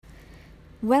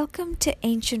Welcome to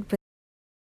Ancient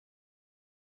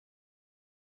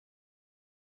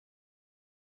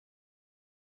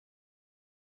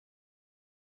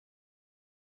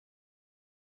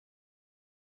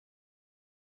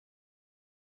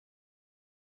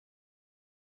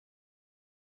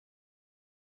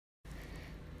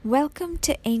Welcome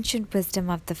to Ancient Wisdom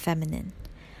of the Feminine.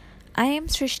 I am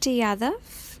Srishti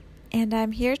Yadav, and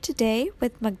I'm here today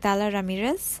with Magdala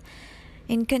Ramirez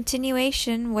in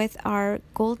continuation with our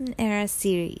Golden Era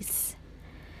series.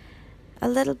 A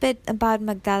little bit about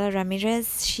Magdala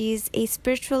Ramirez. She's a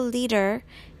spiritual leader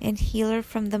and healer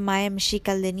from the Maya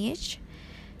Mexica lineage.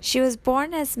 She was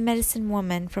born as medicine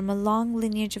woman from a long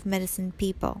lineage of medicine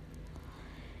people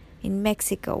in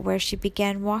Mexico, where she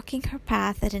began walking her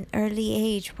path at an early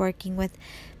age, working with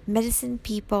medicine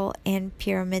people and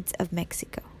pyramids of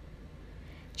Mexico.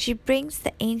 She brings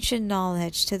the ancient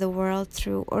knowledge to the world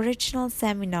through original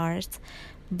seminars,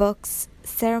 books,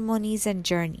 ceremonies, and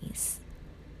journeys.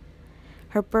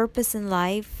 Her purpose in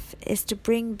life is to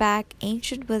bring back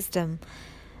ancient wisdom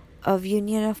of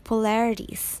union of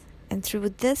polarities, and through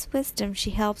this wisdom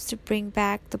she helps to bring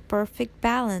back the perfect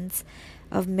balance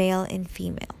of male and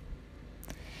female.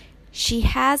 She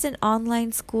has an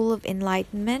online school of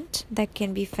enlightenment that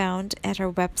can be found at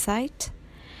her website,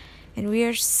 and we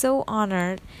are so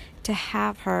honored to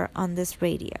have her on this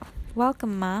radio.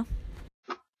 Welcome, Ma.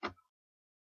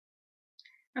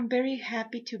 I'm very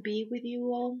happy to be with you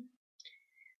all.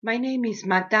 My name is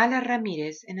Magdala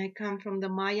Ramirez, and I come from the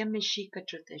Maya Mexica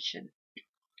tradition.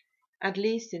 At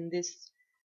least in this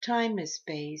time and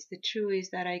space, the truth is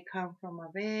that I come from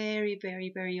a very,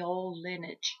 very, very old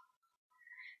lineage.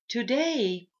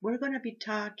 Today, we're going to be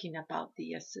talking about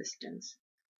the assistance.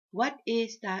 What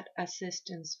is that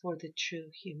assistance for the true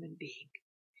human being?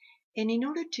 And in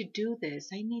order to do this,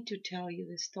 I need to tell you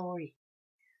the story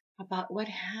about what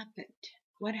happened.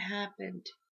 What happened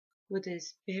with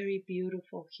these very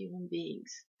beautiful human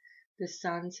beings, the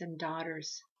sons and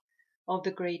daughters of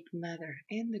the Great Mother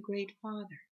and the Great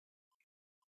Father.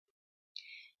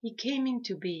 It came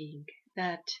into being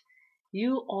that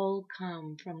you all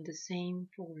come from the same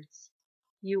force.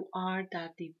 You are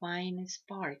that divine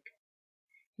spark.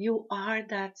 You are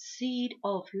that seed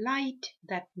of light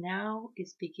that now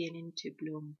is beginning to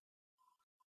bloom.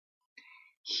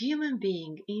 Human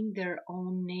being in their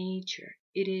own nature,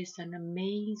 it is an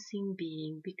amazing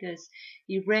being because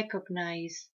it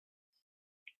recognizes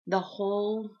the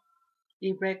whole,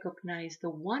 it recognizes the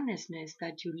oneness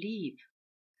that you live.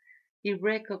 It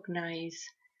recognizes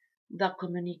the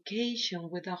communication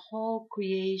with the whole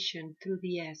creation through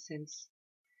the essence.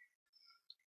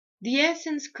 The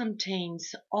essence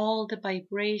contains all the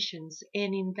vibrations,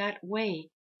 and in that way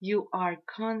you are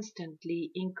constantly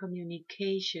in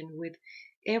communication with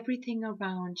everything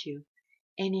around you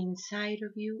and inside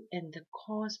of you and the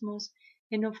cosmos,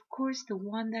 and of course the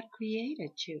one that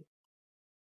created you.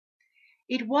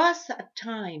 It was a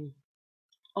time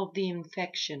of the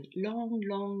infection, long,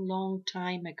 long, long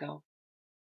time ago.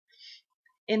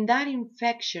 And that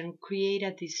infection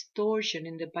created a distortion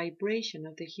in the vibration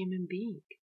of the human being.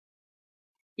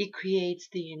 It creates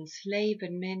the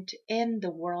enslavement and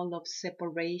the world of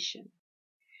separation.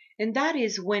 And that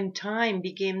is when time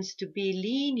begins to be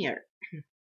linear.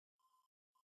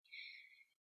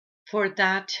 For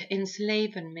that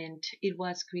enslavement, it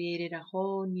was created a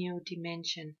whole new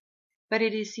dimension. But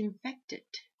it is infected.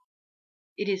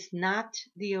 It is not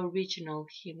the original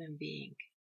human being.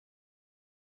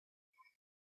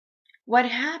 What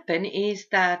happened is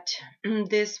that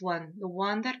this one, the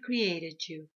one that created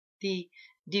you, the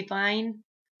divine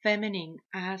feminine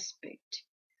aspect,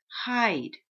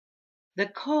 hide the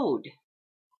code,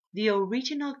 the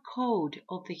original code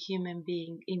of the human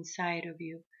being inside of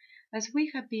you, as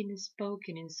we have been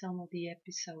spoken in some of the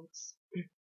episodes.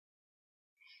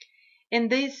 And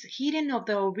this hidden of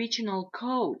the original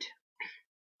code,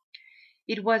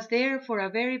 it was there for a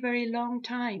very, very long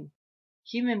time.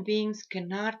 Human beings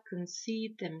cannot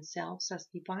conceive themselves as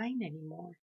divine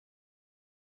anymore.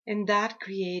 And that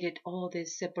created all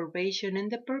this separation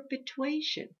and the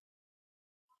perpetuation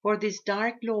for these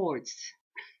dark lords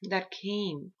that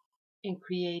came and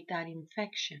create that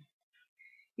infection.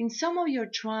 In some of your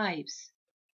tribes,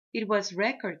 it was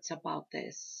records about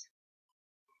this.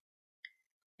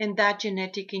 And that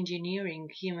genetic engineering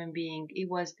human being, it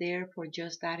was there for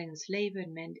just that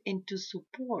enslavement and to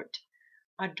support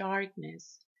a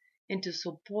darkness and to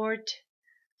support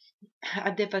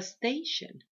a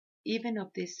devastation even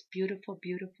of this beautiful,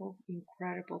 beautiful,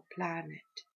 incredible planet.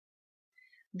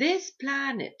 This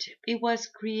planet, it was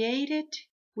created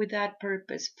with that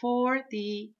purpose for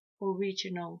the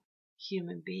original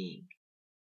human being.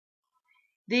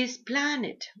 This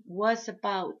planet was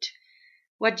about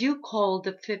what you call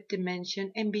the fifth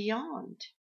dimension and beyond.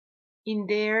 In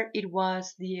there, it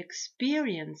was the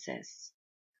experiences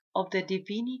of the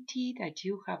divinity that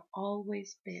you have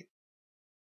always been.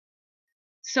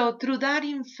 So through that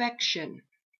infection,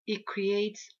 it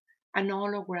creates an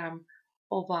hologram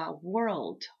of a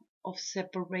world of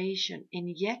separation,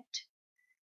 and yet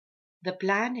the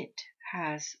planet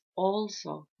has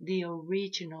also the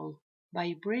original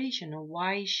vibration of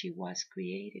why she was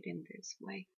created in this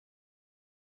way.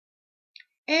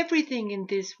 Everything in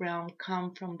this realm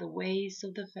comes from the ways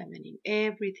of the feminine.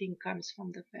 Everything comes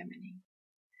from the feminine.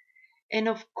 And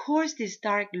of course, these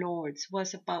Dark Lords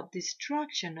was about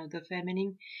destruction of the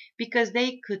feminine because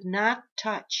they could not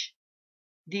touch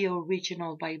the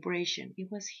original vibration. It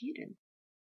was hidden.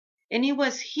 And it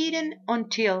was hidden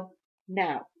until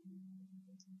now.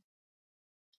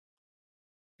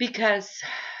 Because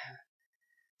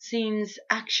since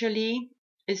actually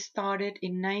it started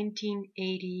in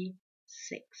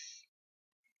 1986,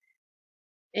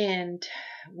 and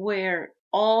where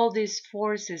all these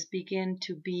forces began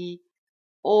to be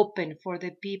open for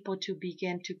the people to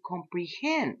begin to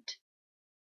comprehend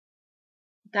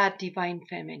that divine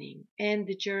feminine. And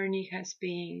the journey has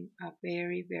been a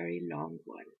very, very long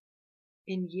one.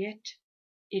 And yet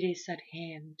it is at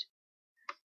hand.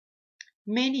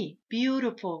 Many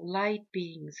beautiful light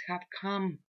beings have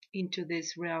come into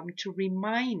this realm to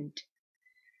remind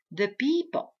the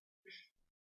people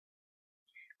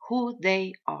who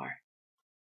they are.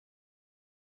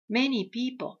 Many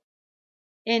people.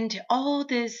 And all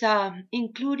this,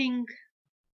 including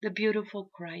the beautiful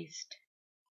Christ.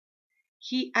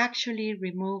 He actually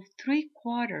removed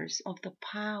 3/4 of the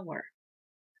power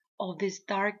of these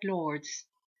Dark Lords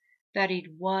that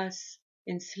it was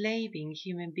enslaving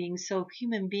human beings, so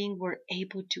human beings were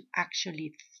able to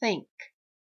actually think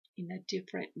in a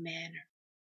different manner.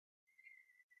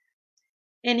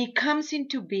 And it comes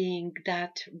into being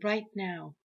that right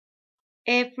now,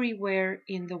 everywhere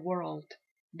in the world,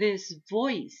 this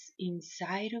voice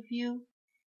inside of you,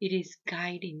 it is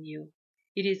guiding you.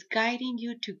 It is guiding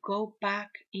you to go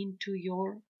back into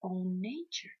your own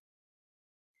nature.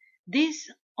 This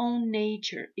own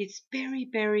nature is very,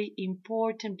 very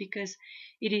important because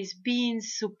it is being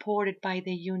supported by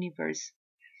the universe.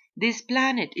 This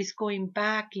planet is going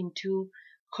back into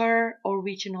her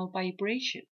original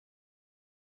vibration.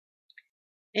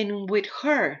 And with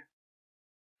her,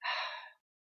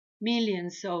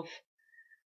 millions of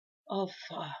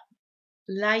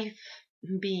life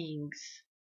beings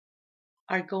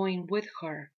are going with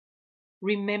her,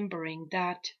 remembering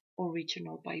that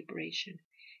original vibration.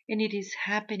 And it is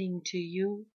happening to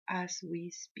you as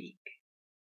we speak.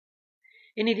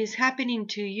 And it is happening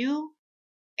to you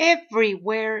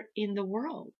everywhere in the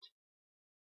world.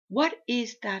 What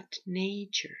is that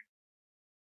nature?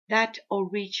 That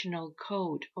original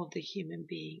code of the human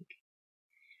being?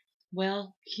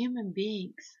 Well, human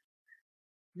beings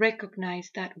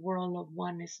recognize that world of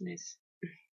oneness.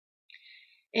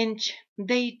 And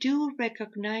they do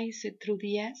recognize it through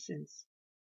the essence,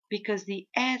 because the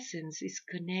essence is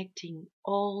connecting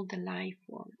all the life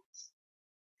forms.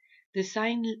 The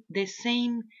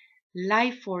same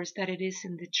life force that it is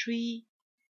in the tree,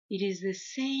 it is the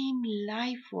same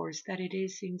life force that it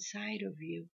is inside of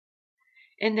you.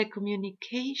 And the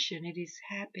communication, it is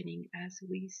happening as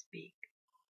we speak.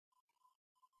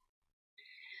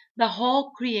 The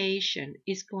whole creation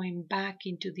is going back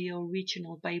into the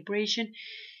original vibration,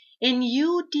 and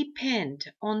you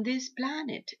depend on this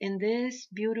planet, and this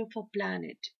beautiful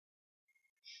planet.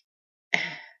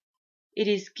 It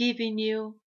is giving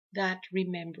you that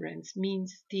remembrance,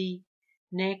 means the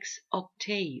next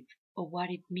octave of what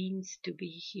it means to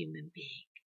be a human being.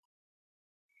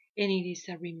 And it is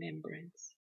a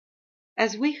remembrance.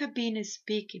 As we have been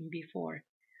speaking before,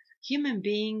 human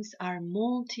beings are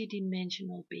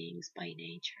multidimensional beings by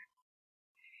nature.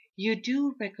 You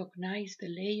do recognize the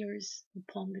layers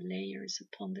upon the layers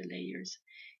upon the layers.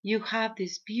 You have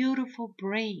this beautiful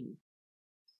brain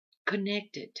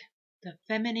connected, the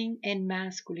feminine and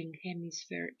masculine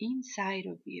hemisphere inside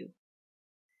of you.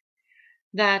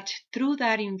 That through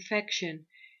that infection,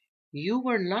 you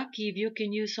were lucky if you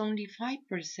can use only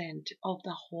 5% of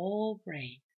the whole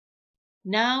brain.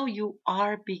 Now you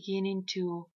are beginning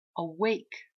to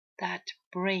awake that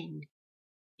brain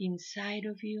inside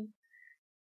of you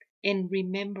and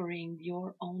remembering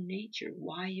your own nature,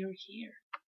 why you're here,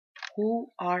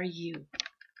 who are you,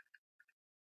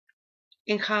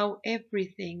 and how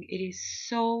everything it is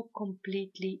so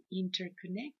completely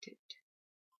interconnected.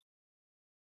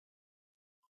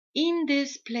 In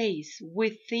this place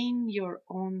within your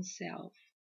own self,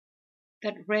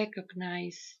 that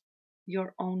recognize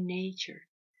your own nature,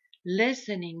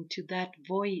 listening to that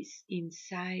voice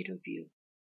inside of you.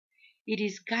 It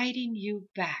is guiding you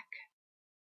back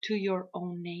to your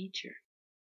own nature.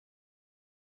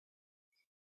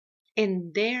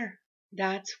 And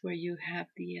that's where you have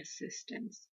the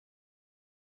assistance.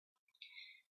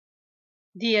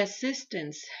 The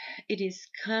assistance, it is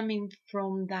coming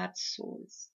from that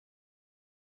source,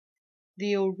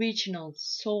 the original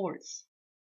source.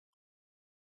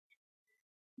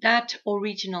 That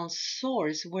original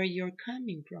source where you're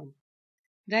coming from.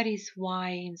 That is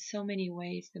why in so many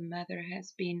ways the Mother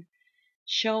has been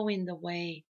showing the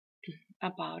way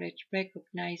about it.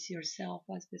 Recognize yourself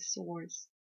as the source.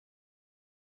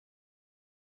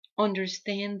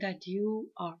 Understand that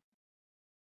you are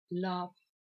love.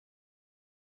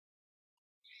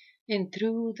 And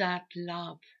through that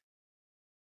love,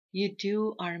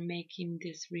 you are making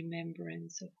this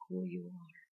remembrance of who you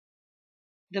are.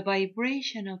 The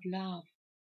vibration of love,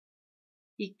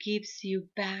 it gives you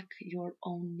back your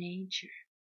own nature.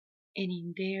 And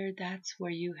in there, that's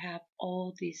where you have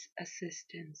all this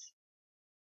assistance.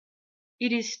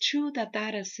 It is true that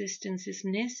that assistance is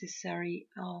necessary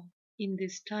in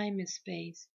this time and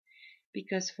space,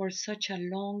 because for such a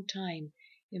long time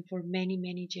and for many,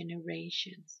 many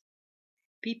generations,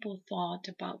 people thought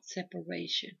about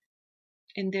separation.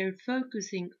 And they're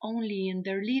focusing only in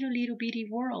their little bitty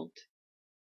world.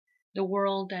 The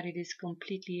world that it is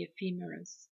completely ephemeral.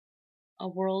 A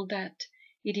world that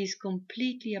it is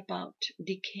completely about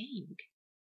decaying.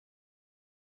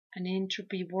 An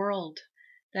entropy world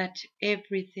that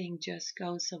everything just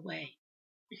goes away.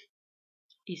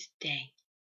 Is dead.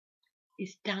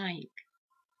 Is dying.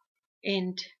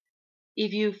 And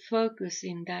if you focus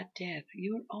in that death,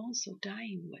 you're also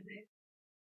dying with it.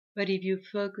 But if you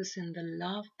focus in the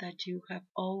love that you have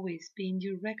always been,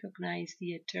 you recognize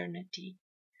the eternity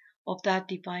of that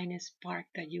divine spark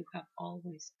that you have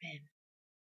always been.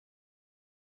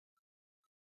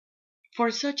 For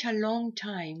such a long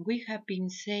time, we have been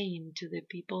saying to the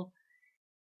people,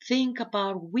 think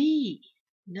about we,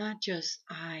 not just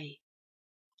I.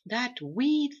 That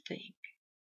we think.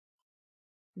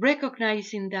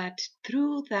 Recognizing that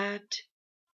through that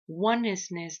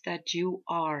oneness that you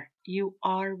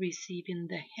are receiving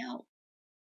the help.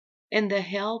 And the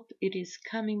help, it is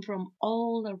coming from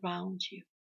all around you.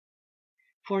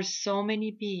 For so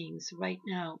many beings right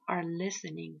now are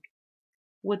listening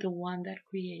with the one that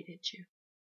created you.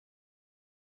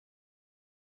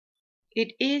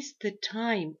 It is the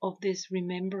time of this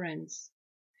remembrance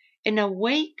and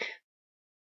awake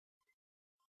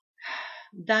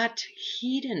that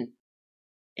hidden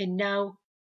and now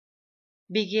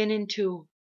beginning to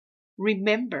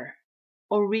remember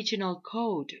original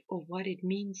code of what it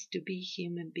means to be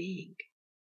human being.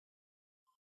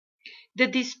 The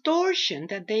distortion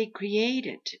that they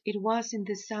created, it was in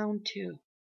the sound too.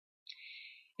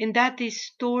 And that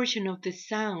distortion of the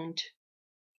sound,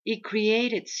 it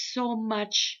created so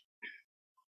much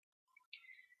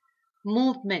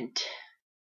movement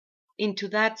into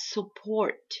that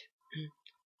support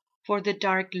for the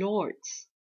Dark Lords.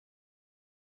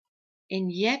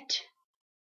 And yet,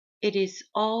 it is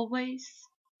always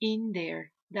in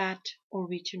there, that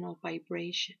original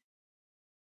vibration.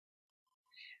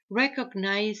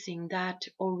 Recognizing that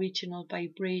original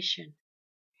vibration,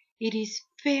 it is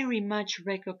very much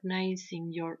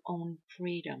recognizing your own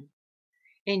freedom.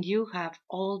 And you have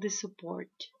all the support.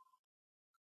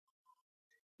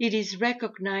 It is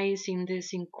recognizing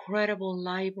this incredible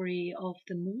library of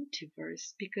the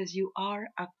multiverse, because you are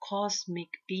a cosmic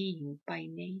being by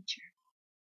nature.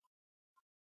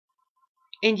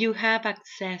 And you have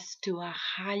access to a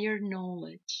higher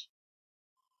knowledge.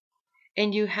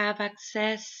 And you have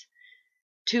access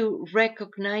to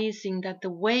recognizing that the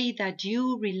way that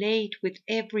you relate with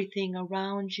everything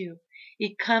around you,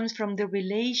 it comes from the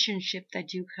relationship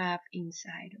that you have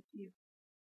inside of you.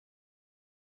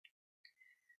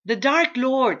 The Dark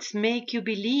Lords make you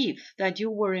believe that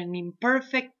you were an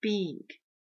imperfect being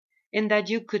and that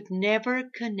you could never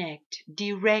connect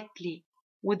directly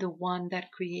with the one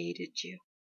that created you.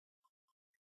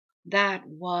 That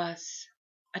was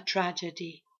a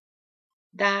tragedy.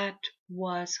 That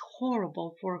was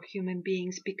horrible for human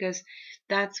beings, because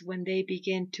that's when they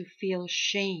begin to feel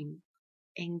shame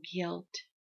and guilt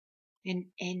and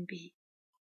envy.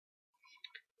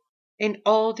 And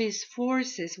all these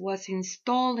forces was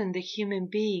installed in the human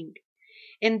being.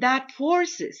 And that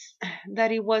forces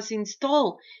that it was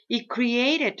installed, it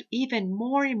created even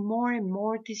more and more and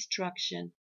more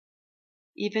destruction.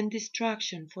 Even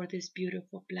destruction for this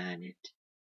beautiful planet.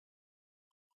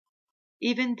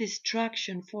 even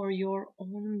destruction for your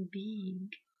own being.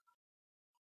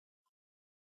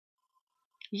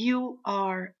 You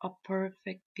are a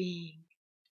perfect being.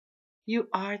 You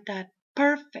are that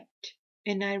perfect,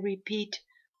 and I repeat,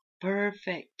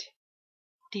 perfect,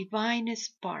 divine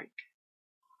spark.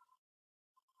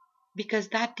 Because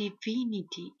that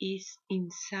divinity is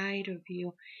inside of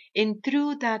you. And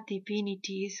through that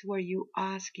divinity is where you're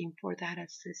asking for that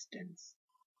assistance.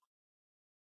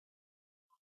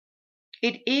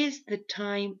 It is the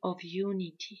time of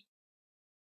unity.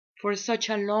 For such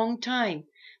a long time,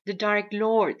 the Dark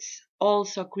Lords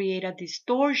also create a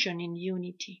distortion in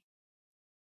unity.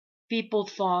 People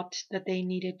thought that they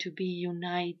needed to be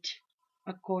united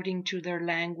according to their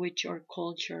language or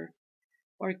culture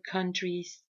or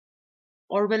countries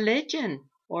or religion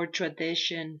or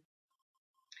tradition.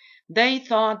 They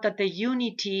thought that the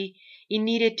unity it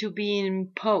needed to be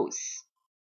imposed.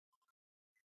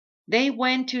 They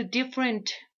went to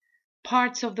different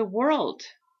parts of the world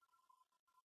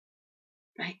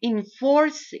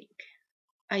enforcing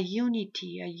a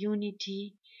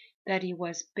unity that it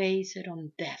was based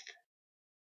on death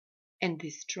and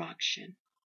destruction.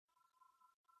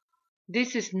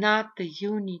 This is not the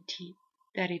unity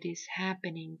that it is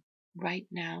happening right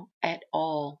now at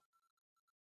all.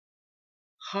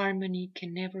 Harmony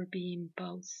can never be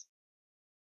imposed.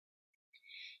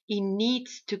 It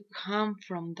needs to come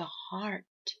from the heart.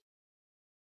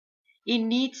 It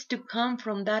needs to come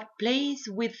from that place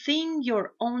within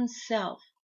your own self.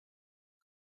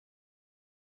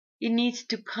 It needs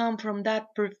to come from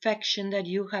that perfection that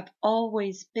you have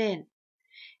always been.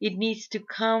 It needs to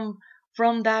come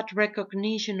from that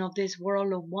recognition of this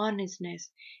world of oneness.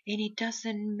 And it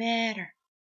doesn't matter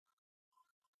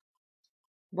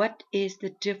what is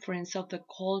the difference of the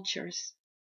cultures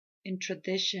and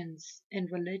traditions and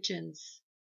religions.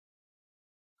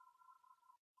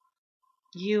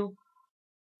 You,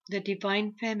 the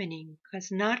Divine Feminine,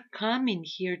 has not come in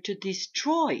here to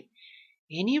destroy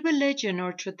any religion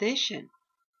or tradition,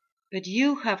 but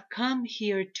you have come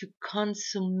here to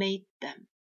consummate them.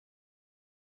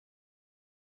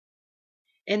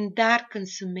 And that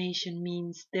consummation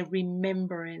means the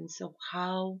remembrance of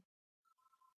how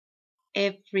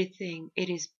everything it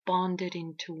is bonded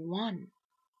into one.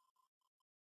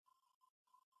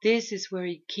 This is where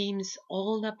it comes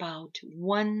all about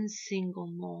one single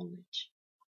knowledge.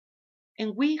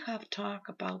 And we have talked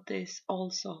about this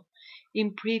also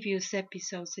in previous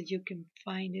episodes that you can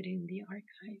find it in the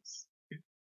archives.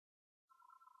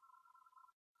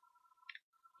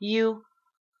 You,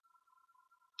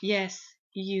 yes,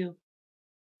 you,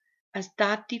 as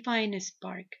that divine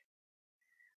spark,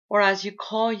 or as you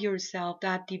call yourself,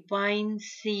 that divine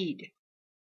seed.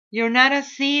 You're not a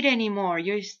seed anymore.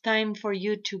 It's time for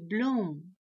you to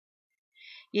bloom.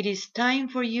 It is time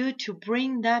for you to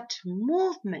bring that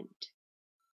movement,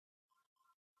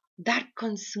 that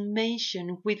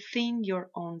consummation within your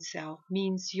own self,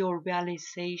 means your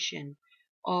realization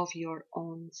of your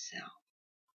own self.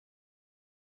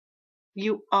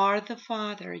 You are the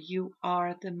father, you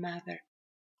are the mother,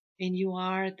 and you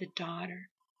are the daughter.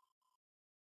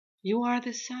 You are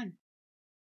the son.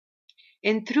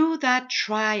 And through that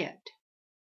triad,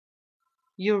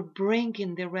 you're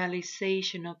bringing the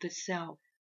realization of the self.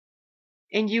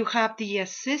 And you have the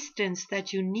assistance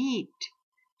that you need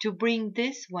to bring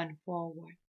this one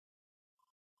forward.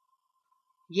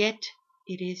 Yet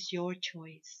it is your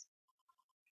choice.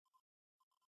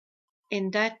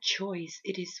 And that choice,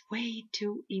 it is way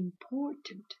too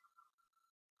important.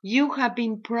 You have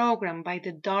been programmed by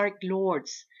the Dark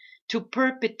Lords to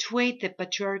perpetuate the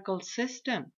patriarchal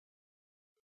system,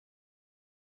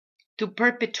 to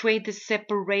perpetuate the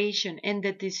separation and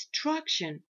the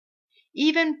destruction,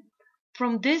 even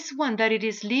from this one that it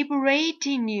is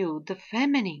liberating you, the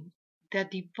feminine, the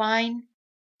divine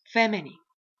feminine.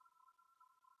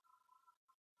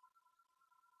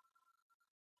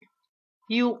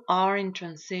 You are in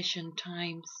transition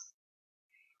times.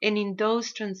 And in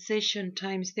those transition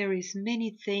times, there is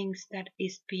many things that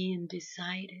is being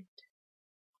decided.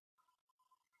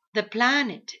 The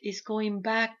planet is going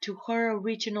back to her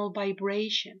original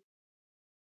vibration.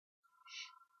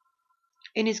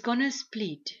 And it's going to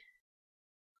split.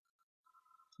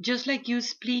 Just like you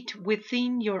split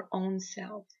within your own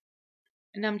self.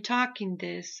 And I'm talking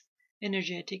this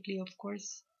energetically, of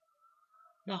course.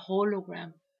 The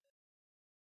hologram.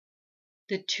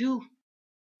 The two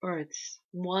earths.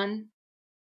 One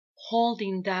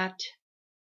holding that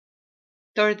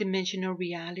third dimensional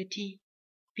reality.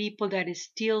 People that is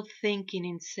still thinking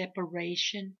in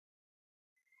separation.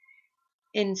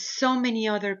 And so many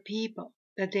other people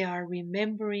that they are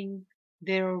remembering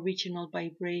their original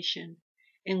vibration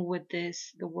and with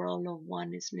this, the world of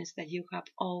oneness that you have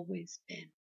always been.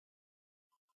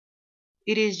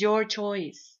 It is your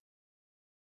choice.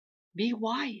 Be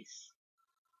wise.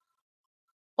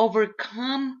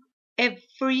 Overcome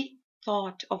every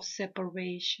thought of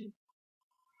separation.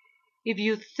 If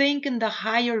you think in the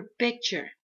higher picture,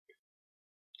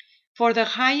 for the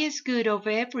highest good of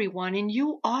everyone, and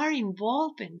you are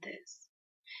involved in this,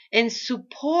 and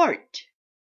support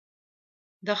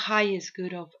the highest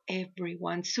good of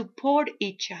everyone, support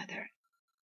each other,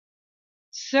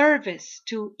 service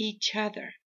to each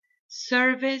other,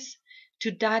 service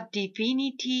to that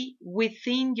divinity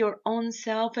within your own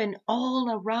self and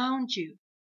all around you.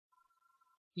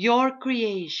 Your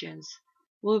creations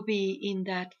will be in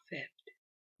that fifth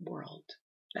world,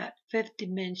 that fifth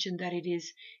dimension that it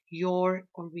is your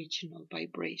original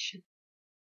vibration.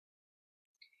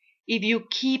 If you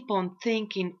keep on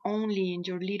thinking only in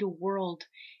your little world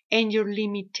and your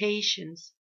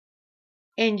limitations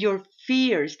and your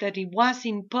fears that it was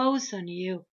imposed on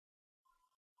you,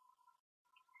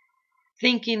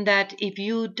 thinking that if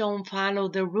you don't follow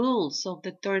the rules of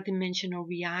the third dimensional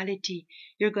reality,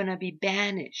 you're going to be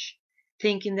banished,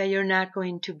 thinking that you're not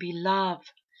going to be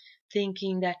loved,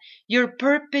 thinking that you're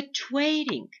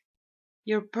perpetuating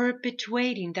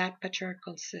that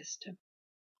patriarchal system.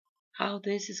 How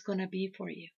this is going to be for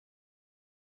you.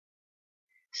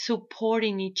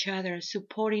 Supporting each other,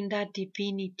 supporting that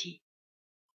divinity,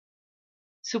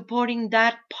 supporting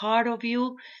that part of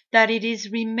you that it is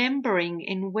remembering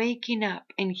and waking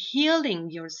up and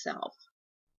healing yourself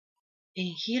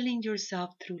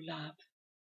through love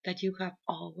that you have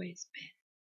always been.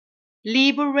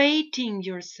 Liberating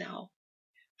yourself,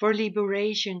 for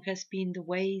liberation has been the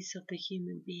ways of the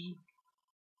human being.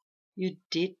 You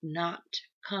did not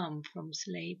come from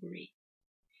slavery.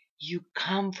 You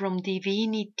come from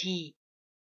divinity.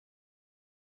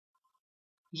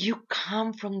 You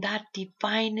come from that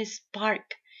divine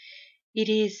spark. It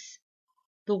is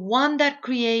the one that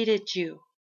created you,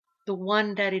 the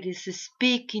one that it is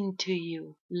speaking to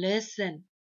you. Listen,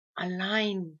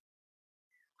 align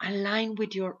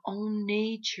with your own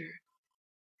nature.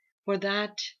 For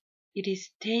that, it is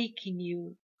taking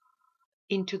you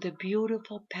into the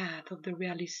beautiful path of the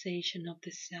realization of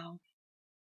the self.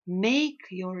 Make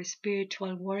your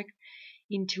spiritual work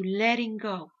into letting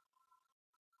go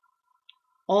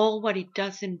all what it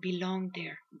doesn't belong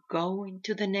there. Go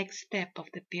into the next step of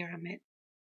the pyramid.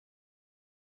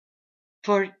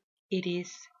 For it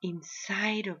is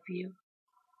inside of you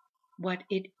what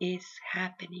it is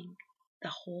happening, the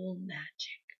whole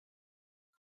magic.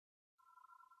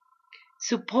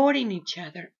 Supporting each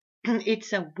other,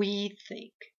 it's a we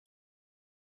thing.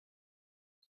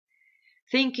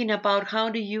 Thinking about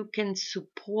how you can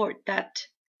support that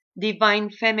divine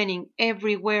feminine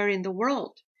everywhere in the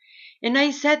world. And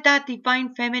I said that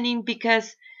divine feminine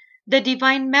because the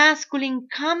divine masculine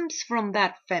comes from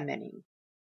that feminine.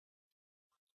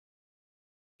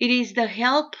 It is the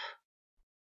help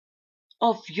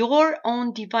of your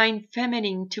own divine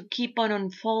feminine to keep on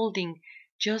unfolding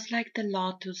just like the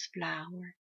lotus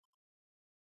flower.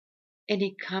 And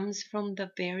it comes from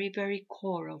the very, very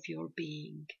core of your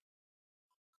being.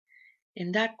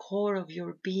 In that core of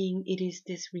your being, it is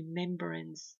this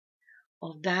remembrance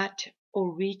of that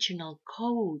original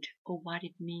code of what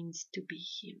it means to be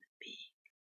human being.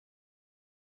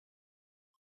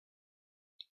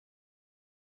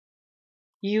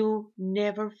 You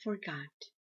never forgot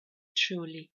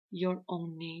truly your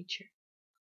own nature.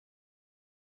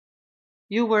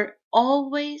 You were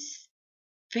always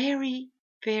very,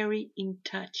 very in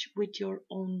touch with your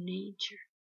own nature.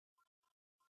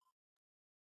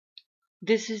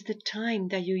 This is the time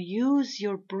that you use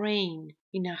your brain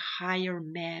in a higher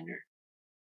manner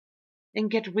and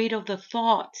get rid of the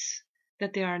thoughts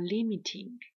that they are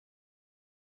limiting.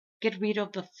 Get rid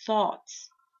of the thoughts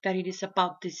that it is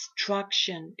about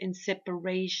destruction and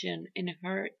separation and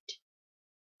hurt.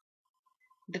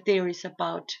 That there is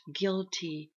about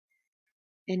guilty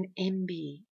and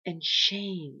envy and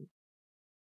shame.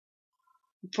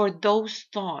 For those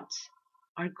thoughts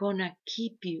are gonna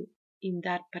keep you in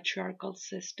that patriarchal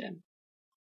system.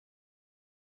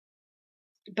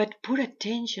 But put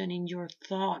attention in your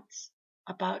thoughts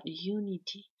about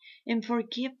unity and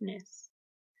forgiveness.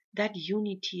 That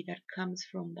unity that comes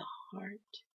from the heart.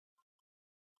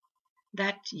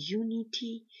 That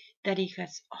unity that it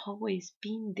has always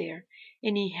been there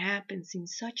and it happens in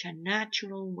such a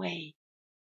natural way.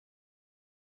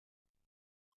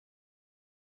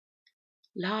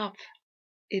 Love,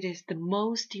 it is the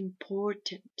most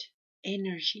important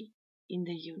energy in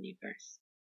the universe.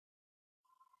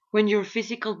 When your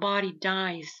physical body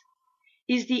dies,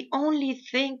 is the only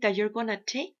thing that you're going to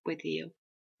take with you.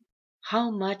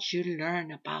 How much you learn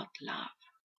about love.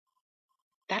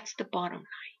 That's the bottom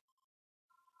line.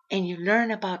 And you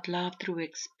learn about love through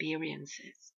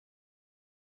experiences.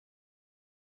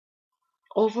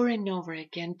 Over and over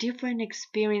again, different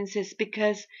experiences,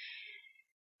 because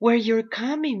where you're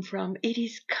coming from, it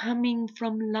is coming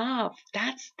from love.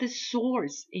 That's the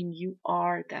source, and you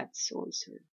are that source.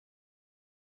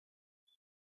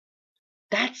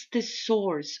 That's the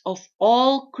source of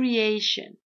all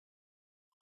creation.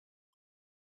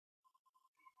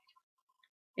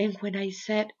 And when I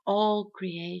said all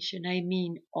creation, I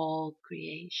mean all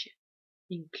creation,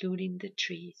 including the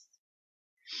trees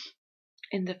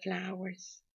and the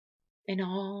flowers and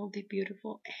all the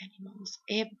beautiful animals,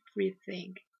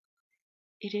 everything.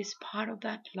 It is part of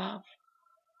that love.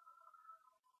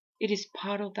 It is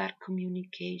part of that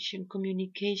communication.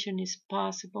 Communication is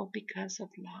possible because of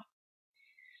love.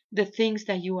 The things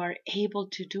that you are able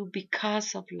to do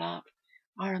because of love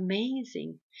are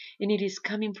amazing, and it is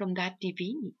coming from that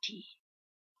divinity.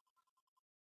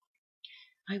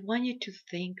 I want you to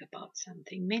think about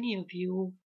something. Many of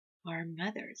you are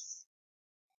mothers.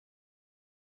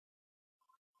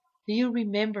 Do you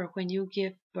remember when you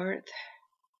give birth,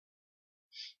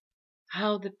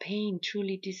 how the pain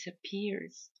truly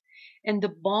disappears, and the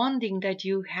bonding that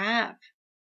you have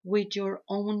with your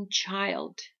own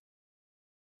child?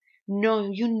 No,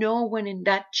 you know when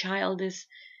that child is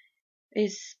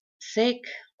sick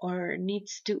or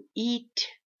needs to eat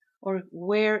or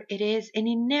where it is, and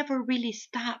it never really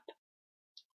stops.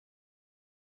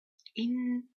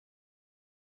 In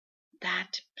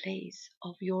that place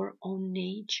of your own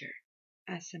nature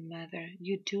as a mother,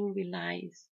 you do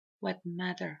realize what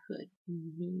motherhood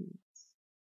means.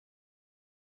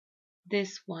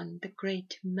 This one, the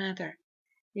great mother,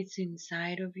 is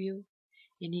inside of you,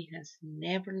 and it has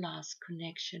never lost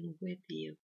connection with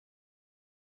you.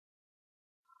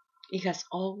 It has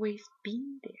always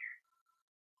been there,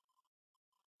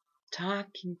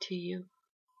 talking to you,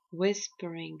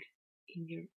 whispering in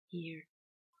your ear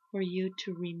for you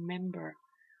to remember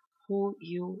who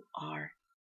you are.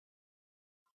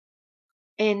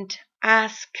 And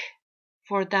ask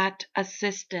for that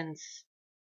assistance.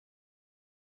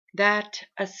 That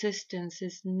assistance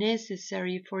is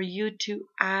necessary for you to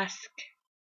ask.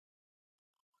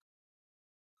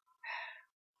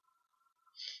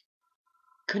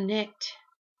 Connect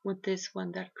with this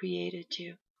one that created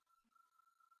you.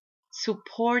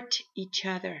 Support each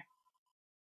other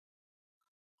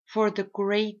for the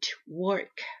great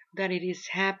work that it is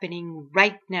happening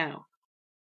right now.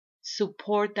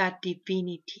 Support that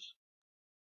divinity.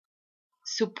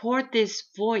 Support this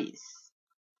voice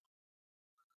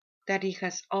that it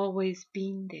has always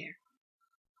been there.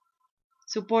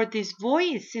 Support this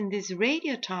voice in this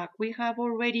radio talk. We have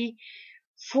already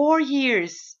 4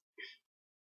 years.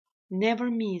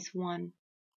 Never miss one.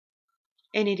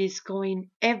 And it is going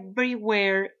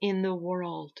everywhere in the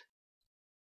world.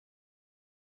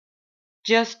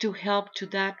 Just to help to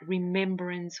that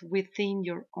remembrance within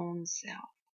your own self.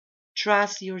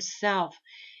 Trust yourself.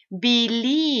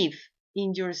 Believe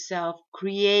in yourself.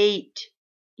 Create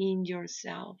in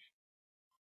yourself.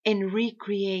 And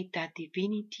recreate that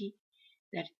divinity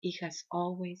that it has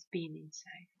always been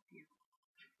inside of you.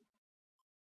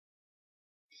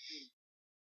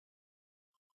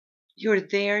 You're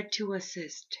there to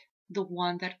assist the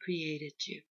one that created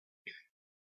you.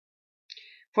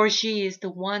 For she is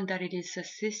the one that it is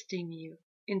assisting you,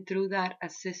 and through that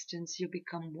assistance you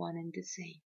become one and the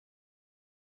same.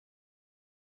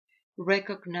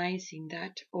 Recognizing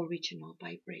that original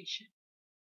vibration.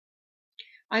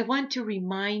 I want to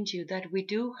remind you that we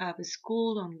do have a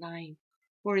school online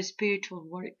for spiritual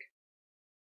work,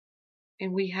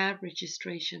 and we have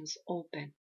registrations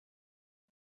open.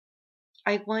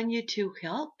 I want you to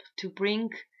help to bring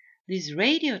this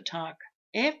radio talk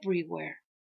everywhere.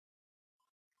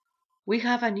 We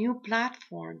have a new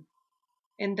platform,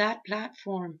 and that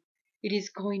platform, it is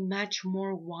going much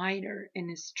more wider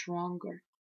and stronger.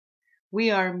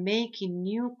 We are making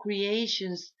new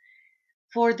creations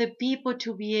for the people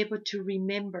to be able to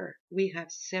remember. We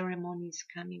have ceremonies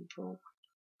coming forward.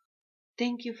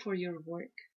 Thank you for your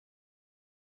work.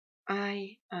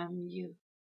 I am you.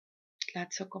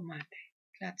 Tlazohcomate,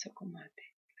 Tlazohcomate,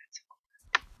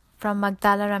 Tlazohcomate. From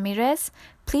Magdala Ramirez,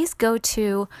 please go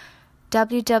to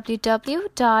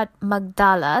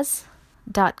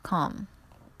www.magdalas.com,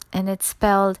 and it's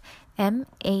spelled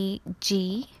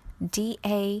Magdalas.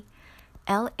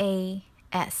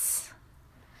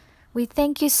 We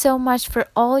thank you so much for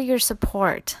all your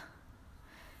support,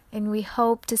 and we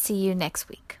hope to see you next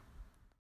week.